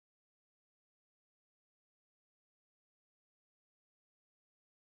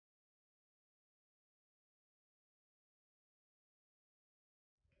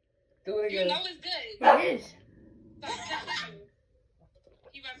Do it again. You know it's good. It is.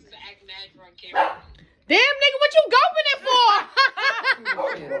 He about to act mad drunk, camera. Damn, nigga, what you gulping it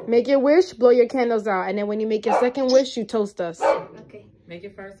for? Make your wish, blow your candles out, and then when you make your second wish, you toast us. Okay. Make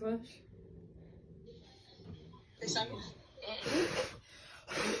your first wish.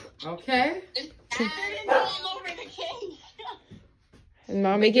 Okay.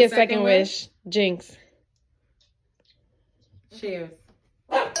 No, make your second wish. Jinx. Cheers.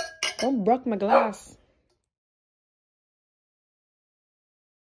 Don't broke my glass.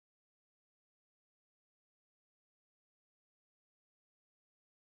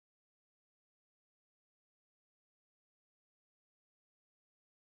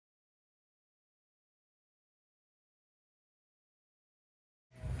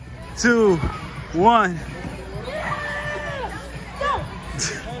 Two, one.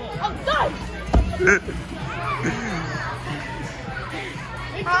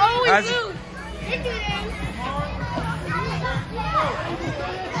 I always lose.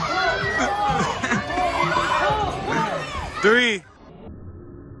 Three.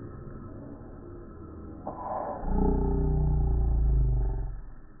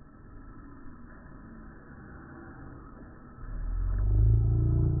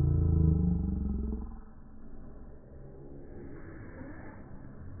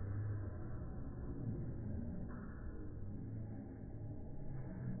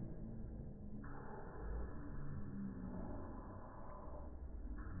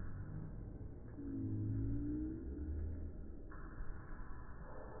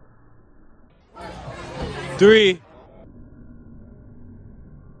 Three.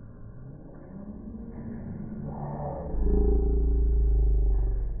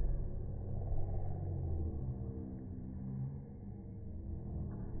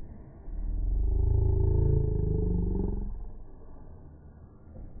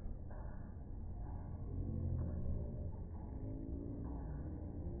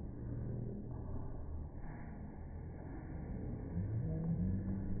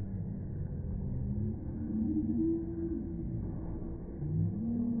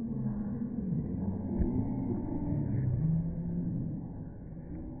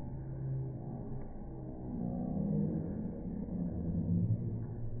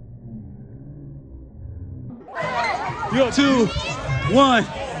 Yo, 2, 1.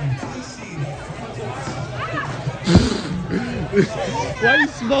 Why you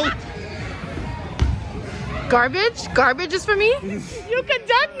smoke? Garbage? Garbage is for me? You can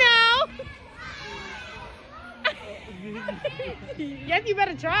duck now. Yes, you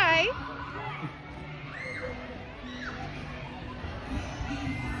better try.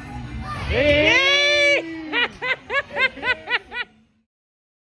 Hey.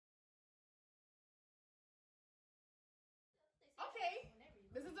 Okay,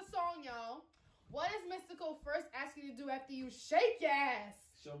 this is the song, y'all. What does Mystical first ask you to do after you shake your ass?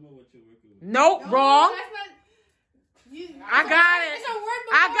 Show me what you're working with. Nope, wrong. That's not, I got it. it's a word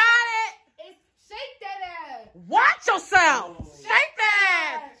I before got it. It's shake that ass. Watch yourself. Shake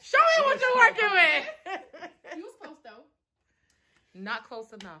that. Show me what you're working with. You was close though. Not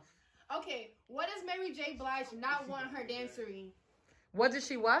close enough. Okay, what does Mary J. Blige not want in her dancery? What did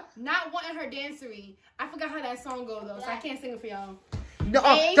she what? Not wanting her dancery. I forgot how that song goes though, so I can't sing it for y'all. No,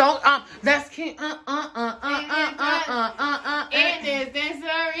 don't that's can't And there's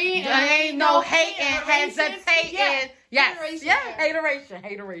dancery. There ain't no hating, hesitating. Yes. Hateration. Yeah.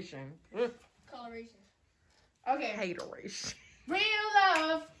 Hateration. Coloration. Okay. Hateration. Real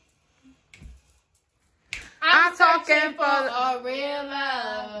love. I'm talking searching for a real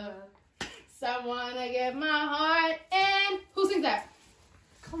love. Someone to give my heart and who sings that?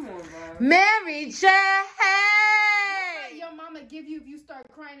 Come on, bro. Mary J. What your mama give you if you start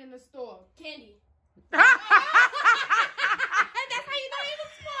crying in the store? Candy. That's how you know he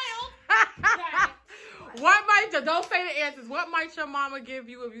was spoiled. What might you don't say the answers? What might your mama give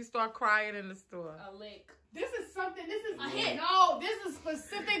you if you start crying in the store? A lick. This is something. This is A hit. No, this is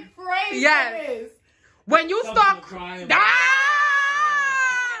specific phrase. Yes. For this. When you start crying. Once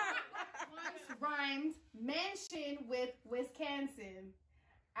rhymed mansion with Wisconsin.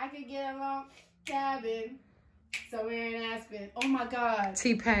 I could get along cabin somewhere in Aspen. Oh my God.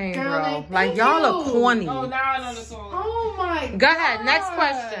 T-Pain, Girl, bro. thank Like y'all are you. corny. Oh, now I know the song. Oh my God. Go ahead. Next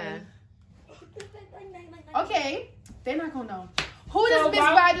question. Okay. They're not gonna know. Who does Miss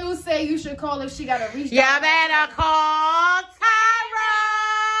Badu say you should call if she got a reach? You better call Tyrone.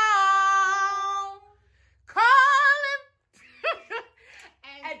 Call him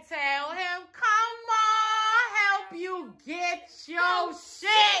and tell him, come on, help you get your shit.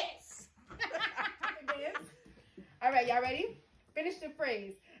 All right, y'all ready? Finish the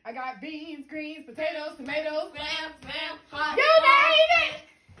phrase. I got beans, greens, potatoes, tomatoes, Slam, slam, hot. You